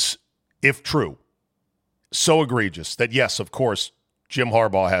is, if true, so egregious that, yes, of course, Jim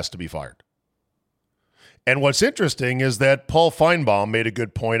Harbaugh has to be fired. And what's interesting is that Paul Feinbaum made a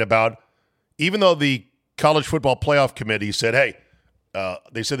good point about, even though the College Football Playoff Committee said, hey,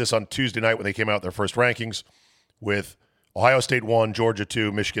 they said this on Tuesday night when they came out with their first rankings with Ohio State 1, Georgia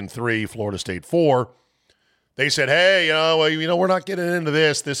 2, Michigan 3, Florida State 4. They said, hey, we're not getting into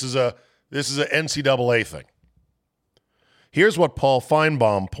this. This is a NCAA thing. Here's what Paul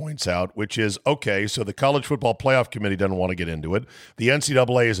Feinbaum points out, which is, okay, so the College Football Playoff Committee doesn't want to get into it. The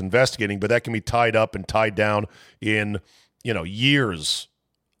NCAA is investigating, but that can be tied up and tied down in, years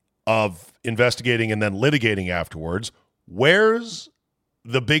of investigating and then litigating afterwards. Where's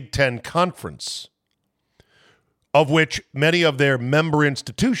the Big Ten Conference, of which many of their member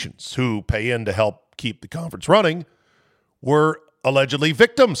institutions who pay in to help keep the conference running were allegedly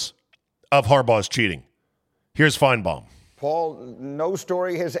victims of Harbaugh's cheating. Here's Feinbaum. Paul, no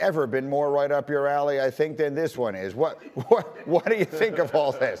story has ever been more right up your alley, I think, than this one is. What do you think of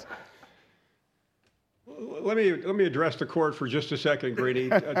all this? Let me address the court for just a second, Greeny.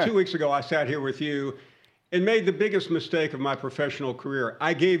 2 weeks ago, I sat here with you and made the biggest mistake of my professional career.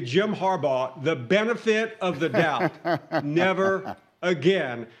 I gave Jim Harbaugh the benefit of the doubt. Never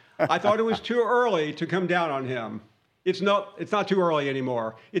again. I thought it was too early to come down on him. It's not too early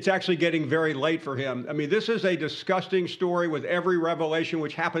anymore. It's actually getting very late for him. I mean, this is a disgusting story with every revelation,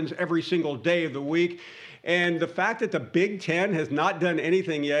 which happens every single day of the week. And the fact that the Big Ten has not done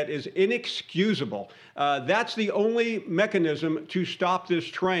anything yet is inexcusable. That's the only mechanism to stop this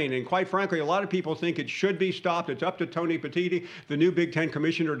train. And quite frankly, a lot of people think it should be stopped. It's up to Tony Petitti, the new Big Ten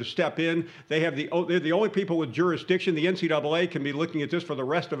commissioner, to step in. They're the only people with jurisdiction. The NCAA can be looking at this for the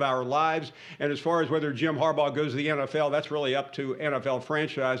rest of our lives. And as far as whether Jim Harbaugh goes to the NFL, that's really up to NFL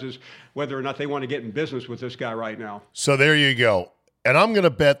franchises, whether or not they want to get in business with this guy right now. So there you go. And I'm going to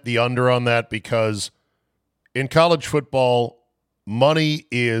bet the under on that because in college football, money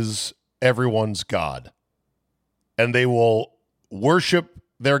is everyone's God. And they will worship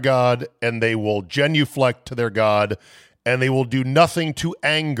their God, and they will genuflect to their God, and they will do nothing to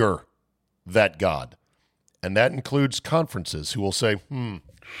anger that God. And that includes conferences who will say,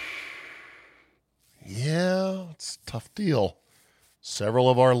 yeah, it's a tough deal. Several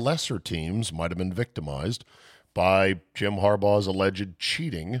of our lesser teams might have been victimized by Jim Harbaugh's alleged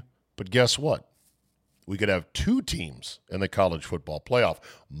cheating, but guess what? We could have two teams in the college football playoff.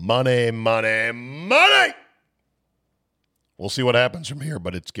 Money, money, money! We'll see what happens from here,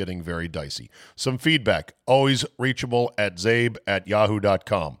 but it's getting very dicey. Some feedback, always reachable at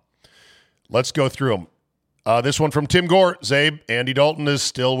zabe@yahoo.com. Let's go through them. This one from Tim Gore. Zabe, Andy Dalton is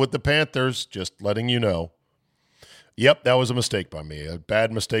still with the Panthers, just letting you know. Yep, that was a mistake by me. A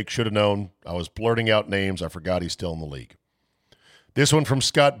bad mistake, should have known. I was blurting out names. I forgot he's still in the league. This one from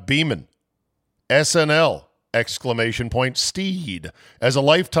Scott Beeman. SNL, ! Steed. As a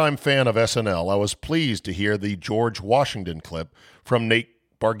lifetime fan of SNL, I was pleased to hear the George Washington clip from Nate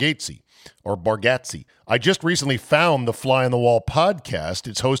Bargatze. I just recently found the Fly on the Wall podcast.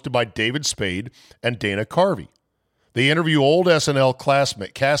 It's hosted by David Spade and Dana Carvey. They interview old SNL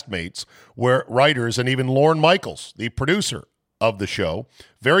castmates, writers, and even Lorne Michaels, the producer of the show.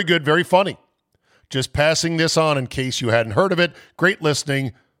 Very good, very funny. Just passing this on in case you hadn't heard of it. Great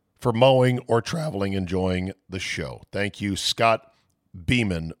listening for mowing or traveling, enjoying the show. Thank you, Scott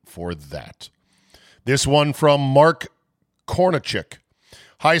Beeman, for that. This one from Mark Kornichik.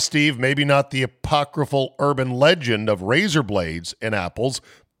 Hi, Steve. Maybe not the apocryphal urban legend of razor blades and apples,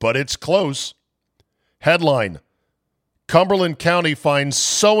 but it's close. Headline, Cumberland County finds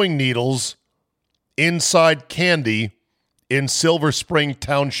sewing needles inside candy in Silver Spring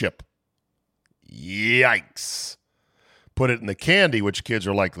Township. Yikes. Put it in the candy, which kids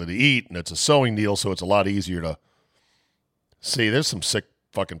are likely to eat, and it's a sewing needle, so it's a lot easier to see. There's some sick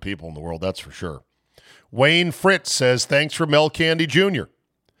fucking people in the world, that's for sure. Wayne Fritz says, thanks for Mel Candy Jr.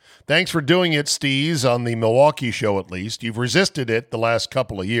 Thanks for doing it, Steez, on the Milwaukee show at least. You've resisted it the last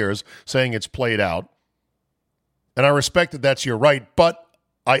couple of years, saying it's played out. And I respect that that's your right, but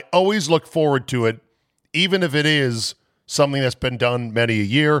I always look forward to it, even if it is something that's been done many a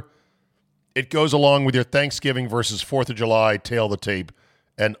year. It goes along with your Thanksgiving versus 4th of July, tail the tape,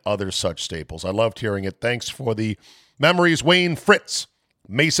 and other such staples. I loved hearing it. Thanks for the memories, Wayne Fritz,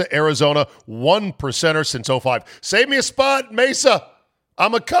 Mesa, Arizona, 1%er since 05. Save me a spot, Mesa.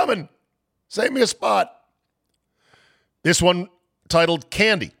 I'm a-coming. Save me a spot. This one titled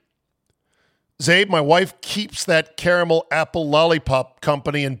Candy. Zabe, my wife keeps that caramel apple lollipop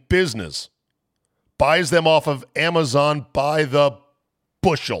company in business. Buys them off of Amazon by the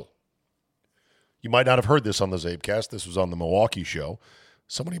bushel. You might not have heard this on the Zabecast. This was on the Milwaukee show.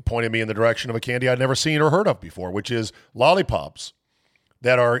 Somebody pointed me in the direction of a candy I'd never seen or heard of before, which is lollipops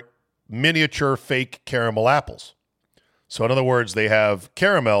that are miniature fake caramel apples. So in other words, they have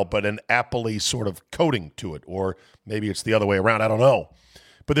caramel, but an apple-y sort of coating to it, or maybe it's the other way around. I don't know.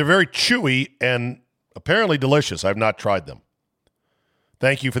 But they're very chewy and apparently delicious. I've not tried them.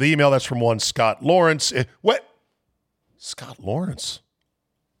 Thank you for the email. That's from one Scott Lawrence. What? Scott Lawrence.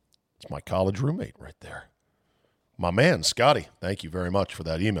 It's my college roommate right there. My man, Scotty. Thank you very much for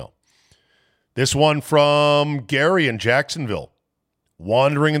that email. This one from Gary in Jacksonville.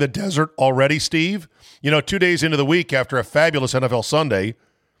 Wandering in the desert already, Steve? 2 days into the week after a fabulous NFL Sunday,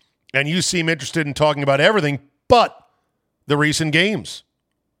 and you seem interested in talking about everything but the recent games.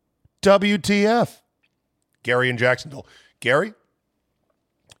 WTF? Gary in Jacksonville. Gary,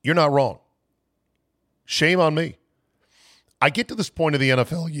 you're not wrong. Shame on me. I get to this point of the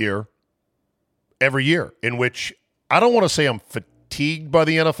NFL year every year in which I don't want to say I'm fatigued by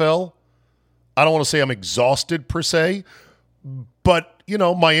the NFL. I don't want to say I'm exhausted per se, but,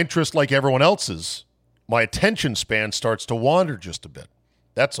 my interest, like everyone else's, my attention span starts to wander just a bit.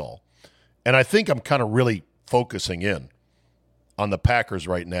 That's all. And I think I'm kind of really focusing in on the Packers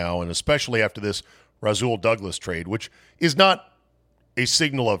right now, and especially after this Rasul Douglas trade, which is not a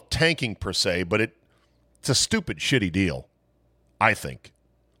signal of tanking per se, but it's a stupid, shitty deal, I think,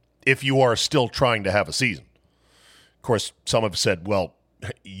 if you are still trying to have a season. Of course, some have said, well,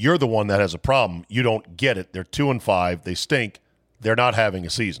 you're the one that has a problem. You don't get it. They're 2-5. They stink. They're not having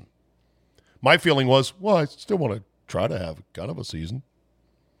a season. My feeling was, well, I still want to try to have kind of a season.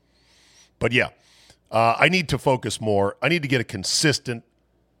 But yeah, I need to focus more. I need to get a consistent,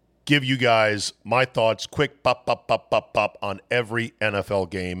 give you guys my thoughts, quick pop on every NFL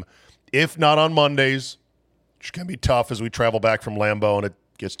game. If not on Mondays, which can be tough as we travel back from Lambeau and it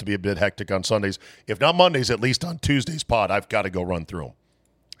gets to be a bit hectic on Sundays. If not Mondays, at least on Tuesday's pod, I've got to go run through them.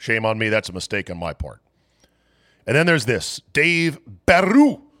 Shame on me. That's a mistake on my part. And then there's this, Dave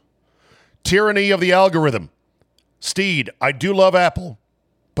Barru. Tyranny of the algorithm. Steed, I do love Apple,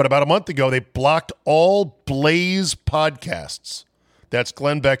 but about a month ago, they blocked all Blaze podcasts. That's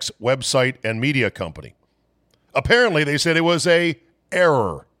Glenn Beck's website and media company. Apparently, they said it was a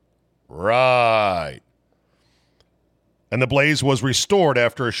error. Right. And the Blaze was restored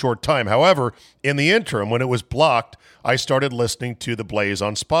after a short time. However, in the interim, when it was blocked, I started listening to the Blaze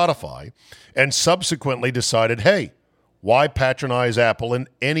on Spotify and subsequently decided, hey, why patronize Apple in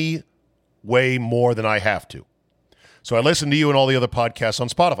any way more than I have to? So I listened to you and all the other podcasts on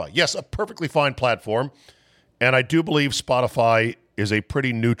Spotify. Yes, a perfectly fine platform, and I do believe Spotify is a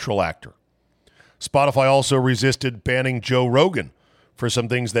pretty neutral actor. Spotify also resisted banning Joe Rogan for some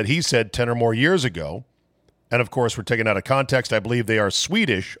things that he said 10 or more years ago. And, of course, we're taken out of context. I believe they are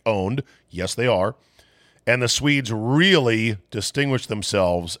Swedish-owned. Yes, they are. And the Swedes really distinguish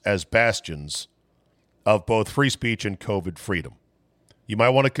themselves as bastions of both free speech and COVID freedom. You might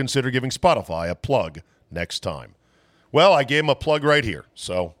want to consider giving Spotify a plug next time. Well, I gave him a plug right here,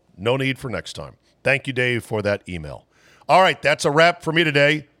 so no need for next time. Thank you, Dave, for that email. All right, that's a wrap for me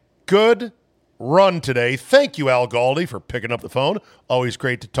today. Good run today. Thank you, Al Galdi, for picking up the phone. Always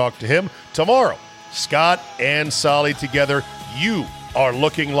great to talk to him. Tomorrow, Scott and Solly together. You are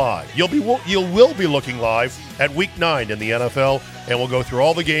looking live. You will be looking live at Week 9 in the NFL, and we'll go through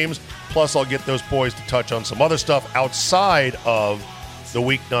all the games. Plus, I'll get those boys to touch on some other stuff outside of the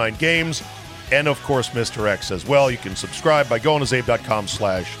Week 9 games. And, of course, Mr. X as well. You can subscribe by going to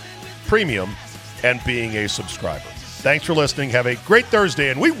zabe.com/premium and being a subscriber. Thanks for listening. Have a great Thursday,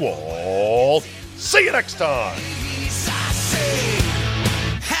 and we will see you next time.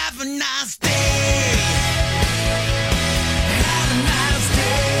 Have a nice day. Have a nice day.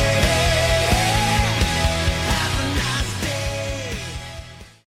 Have a nice day.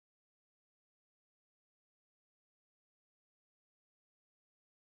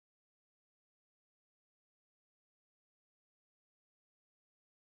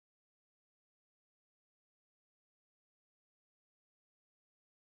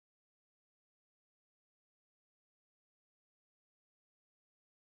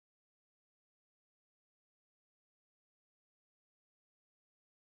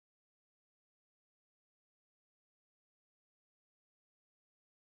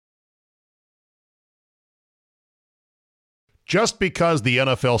 Just because the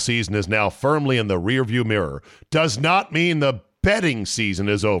NFL season is now firmly in the rearview mirror does not mean the betting season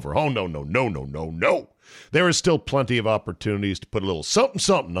is over. Oh, no, no, no, no, no, no. There is still plenty of opportunities to put a little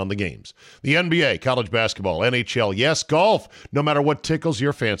something on the games. The NBA, college basketball, NHL, yes, golf. No matter what tickles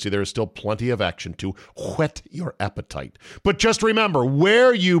your fancy, there is still plenty of action to whet your appetite. But just remember,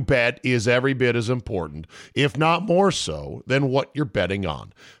 where you bet is every bit as important, if not more so, than what you're betting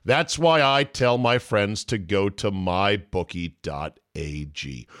on. That's why I tell my friends to go to mybookie.ag.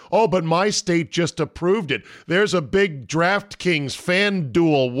 Oh, but my state just approved it. There's a big DraftKings fan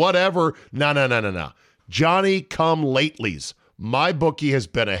duel, whatever. No. Johnny come latelys. My bookie has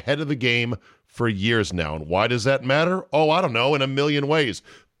been ahead of the game for years now. And why does that matter? Oh, I don't know, in a million ways.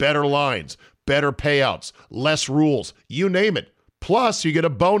 Better lines, better payouts, less rules, you name it. Plus, you get a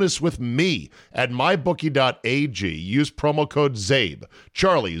bonus with me at mybookie.ag. Use promo code ZABE,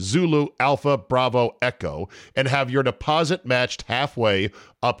 Charlie, Zulu, Alpha, Bravo, Echo, and have your deposit matched halfway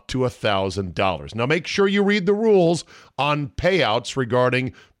up to $1,000. Now, make sure you read the rules on payouts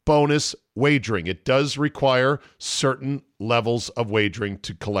regarding bonus wagering. It does require certain levels of wagering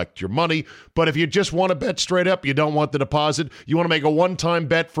to collect your money. But if you just want to bet straight up, you don't want the deposit, you want to make a one-time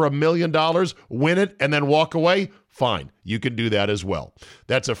bet for $1 million, win it, and then walk away, fine. You can do that as well.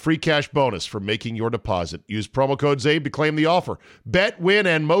 That's a free cash bonus for making your deposit. Use promo code ZABE to claim the offer. Bet, win,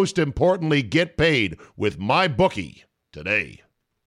 and most importantly, get paid with MyBookie today.